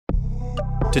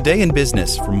Today in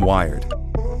Business from Wired.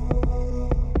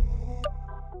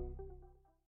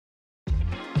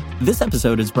 This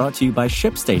episode is brought to you by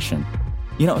ShipStation.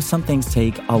 You know, some things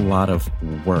take a lot of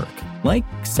work, like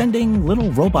sending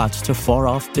little robots to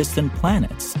far-off distant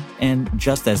planets. And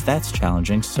just as that's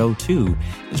challenging, so too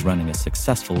is running a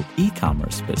successful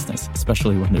e-commerce business,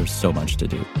 especially when there's so much to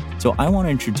do. So I want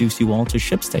to introduce you all to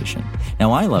ShipStation.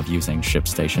 Now, I love using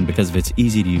ShipStation because of its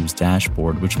easy-to-use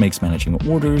dashboard, which makes managing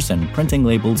orders and printing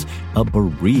labels a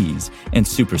breeze and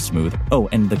super smooth. Oh,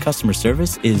 and the customer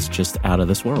service is just out of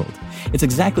this world. It's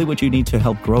exactly what you need to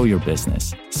help grow your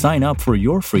business. Sign up for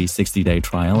your free 60-day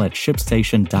trial at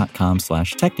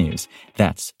shipstation.com/technews.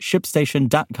 That's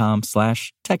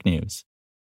shipstation.com/technews.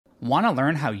 Want to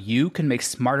learn how you can make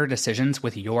smarter decisions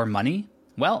with your money?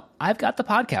 Well, I've got the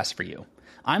podcast for you.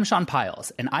 I'm Sean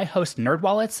Piles, and I host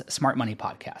NerdWallet's Smart Money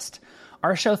Podcast.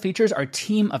 Our show features our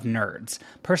team of nerds,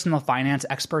 personal finance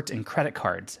experts in credit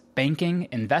cards, banking,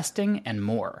 investing, and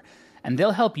more. And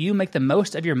they'll help you make the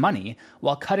most of your money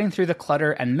while cutting through the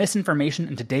clutter and misinformation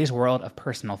in today's world of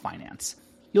personal finance.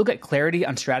 You'll get clarity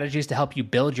on strategies to help you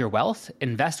build your wealth,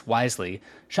 invest wisely,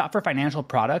 shop for financial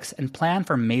products, and plan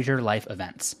for major life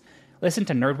events. Listen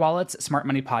to NerdWallet's Smart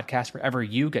Money Podcast wherever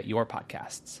you get your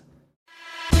podcasts.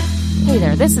 Hey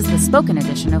there, this is the spoken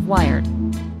edition of Wired.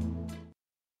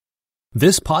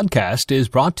 This podcast is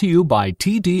brought to you by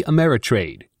TD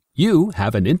Ameritrade. You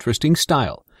have an interesting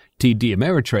style. TD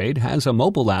Ameritrade has a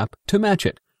mobile app to match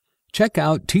it. Check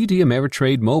out TD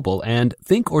Ameritrade Mobile and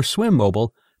Think or Swim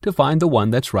Mobile to find the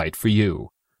one that's right for you.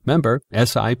 Member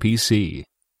SIPC.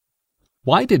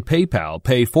 Why did PayPal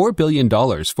pay $4 billion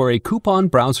for a coupon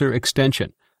browser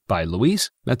extension? By Luis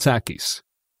Matsakis.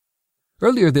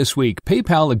 Earlier this week,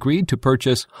 PayPal agreed to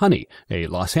purchase Honey, a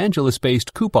Los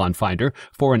Angeles-based coupon finder,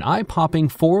 for an eye-popping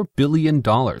 $4 billion.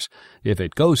 If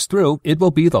it goes through, it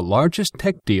will be the largest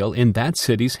tech deal in that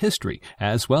city's history,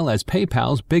 as well as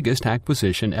PayPal's biggest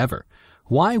acquisition ever.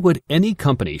 Why would any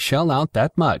company shell out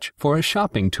that much for a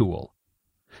shopping tool?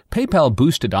 PayPal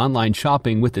boosted online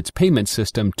shopping with its payment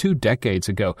system 2 decades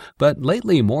ago, but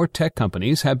lately more tech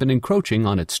companies have been encroaching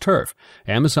on its turf.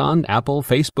 Amazon, Apple,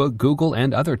 Facebook, Google,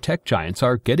 and other tech giants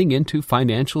are getting into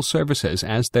financial services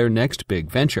as their next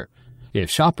big venture. If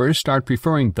shoppers start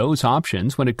preferring those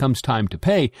options when it comes time to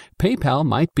pay, PayPal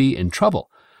might be in trouble.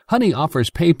 Honey offers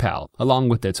PayPal, along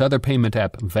with its other payment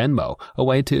app Venmo, a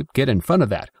way to get in front of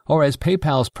that, or as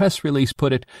PayPal's press release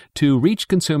put it, to reach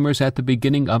consumers at the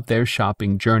beginning of their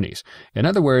shopping journeys. In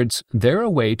other words, they're a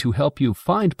way to help you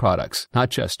find products, not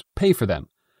just pay for them.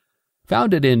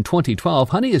 Founded in 2012,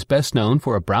 Honey is best known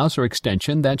for a browser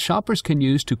extension that shoppers can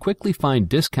use to quickly find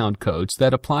discount codes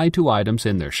that apply to items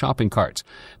in their shopping carts.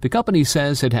 The company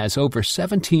says it has over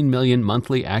 17 million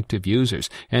monthly active users,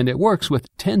 and it works with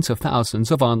tens of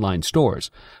thousands of online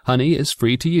stores. Honey is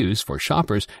free to use for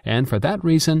shoppers, and for that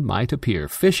reason might appear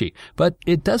fishy, but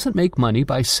it doesn't make money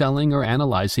by selling or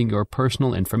analyzing your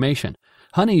personal information.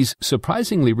 Honey's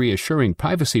surprisingly reassuring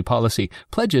privacy policy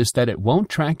pledges that it won't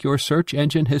track your search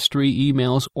engine history,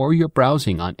 emails, or your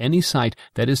browsing on any site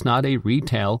that is not a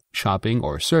retail, shopping,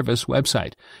 or service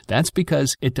website. That's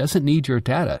because it doesn't need your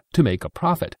data to make a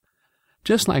profit.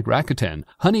 Just like Rakuten,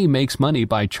 Honey makes money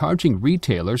by charging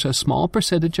retailers a small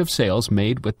percentage of sales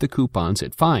made with the coupons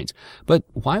it finds. But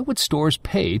why would stores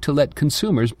pay to let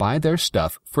consumers buy their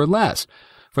stuff for less?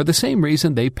 For the same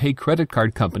reason they pay credit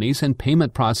card companies and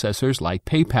payment processors like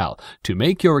PayPal, to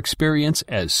make your experience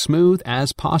as smooth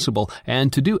as possible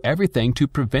and to do everything to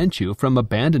prevent you from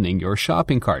abandoning your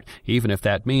shopping cart, even if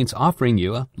that means offering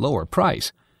you a lower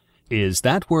price. Is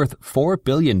that worth $4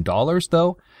 billion,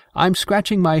 though? I'm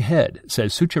scratching my head,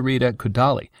 says Sucharita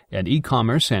Kodali, an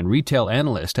e-commerce and retail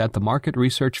analyst at the market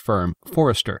research firm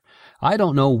Forrester. I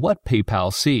don't know what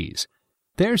PayPal sees.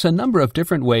 There's a number of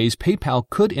different ways PayPal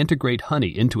could integrate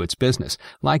Honey into its business,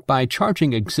 like by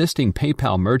charging existing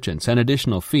PayPal merchants an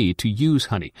additional fee to use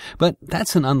Honey, but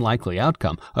that's an unlikely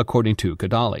outcome, according to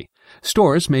Kodali.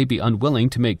 Stores may be unwilling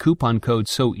to make coupon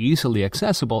codes so easily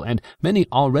accessible, and many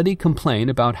already complain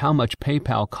about how much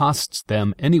PayPal costs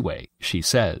them anyway, she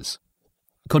says.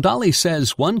 Kodali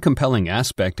says one compelling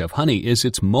aspect of Honey is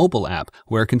its mobile app,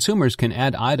 where consumers can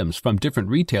add items from different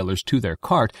retailers to their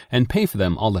cart and pay for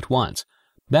them all at once.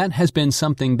 That has been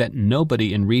something that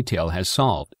nobody in retail has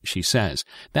solved, she says.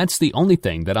 That's the only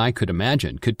thing that I could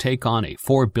imagine could take on a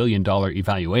 $4 billion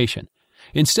evaluation.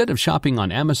 Instead of shopping on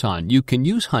Amazon, you can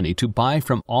use Honey to buy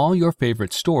from all your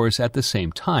favorite stores at the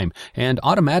same time and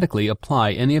automatically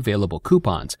apply any available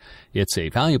coupons. It's a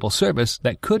valuable service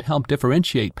that could help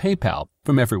differentiate PayPal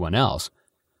from everyone else.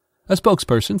 A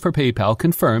spokesperson for PayPal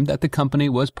confirmed that the company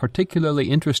was particularly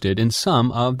interested in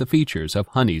some of the features of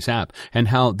Honey's app and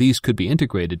how these could be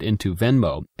integrated into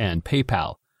Venmo and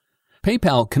PayPal.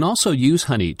 PayPal can also use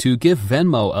Honey to give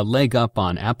Venmo a leg up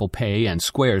on Apple Pay and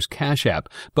Square's Cash App,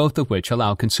 both of which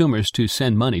allow consumers to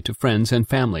send money to friends and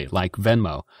family like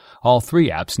Venmo. All three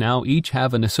apps now each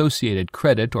have an associated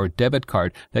credit or debit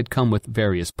card that come with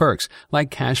various perks, like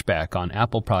cashback on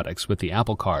Apple products with the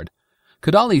Apple Card.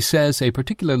 Kodali says a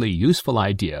particularly useful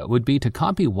idea would be to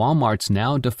copy Walmart's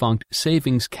now-defunct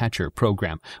Savings Catcher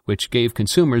program, which gave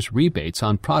consumers rebates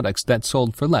on products that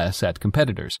sold for less at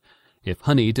competitors. If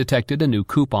Honey detected a new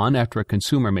coupon after a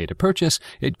consumer made a purchase,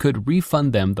 it could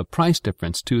refund them the price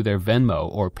difference to their Venmo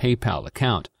or PayPal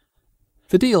account.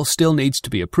 The deal still needs to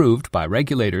be approved by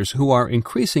regulators who are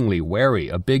increasingly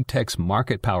wary of big tech's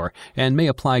market power and may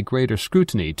apply greater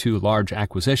scrutiny to large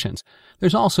acquisitions.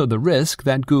 There's also the risk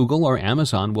that Google or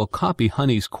Amazon will copy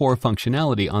Honey's core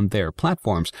functionality on their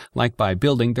platforms, like by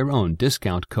building their own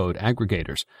discount code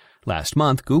aggregators. Last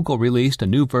month, Google released a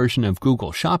new version of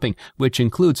Google Shopping, which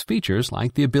includes features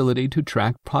like the ability to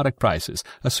track product prices,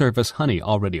 a service Honey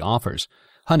already offers.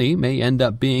 Honey may end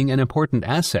up being an important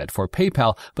asset for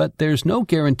PayPal, but there's no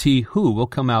guarantee who will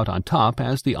come out on top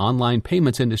as the online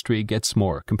payments industry gets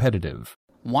more competitive.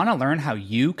 Want to learn how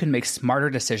you can make smarter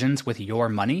decisions with your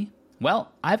money?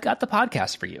 Well, I've got the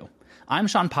podcast for you. I'm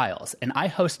Sean Piles, and I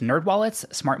host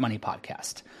NerdWallet's Smart Money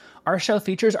Podcast. Our show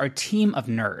features our team of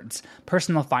nerds,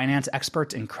 personal finance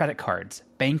experts in credit cards,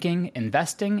 banking,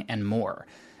 investing, and more.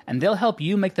 And they'll help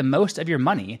you make the most of your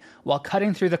money while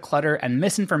cutting through the clutter and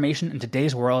misinformation in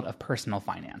today's world of personal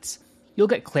finance. You'll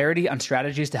get clarity on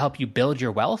strategies to help you build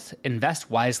your wealth, invest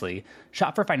wisely,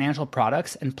 shop for financial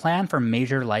products, and plan for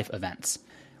major life events.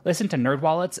 Listen to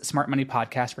NerdWallet's Smart Money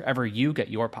Podcast wherever you get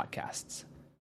your podcasts.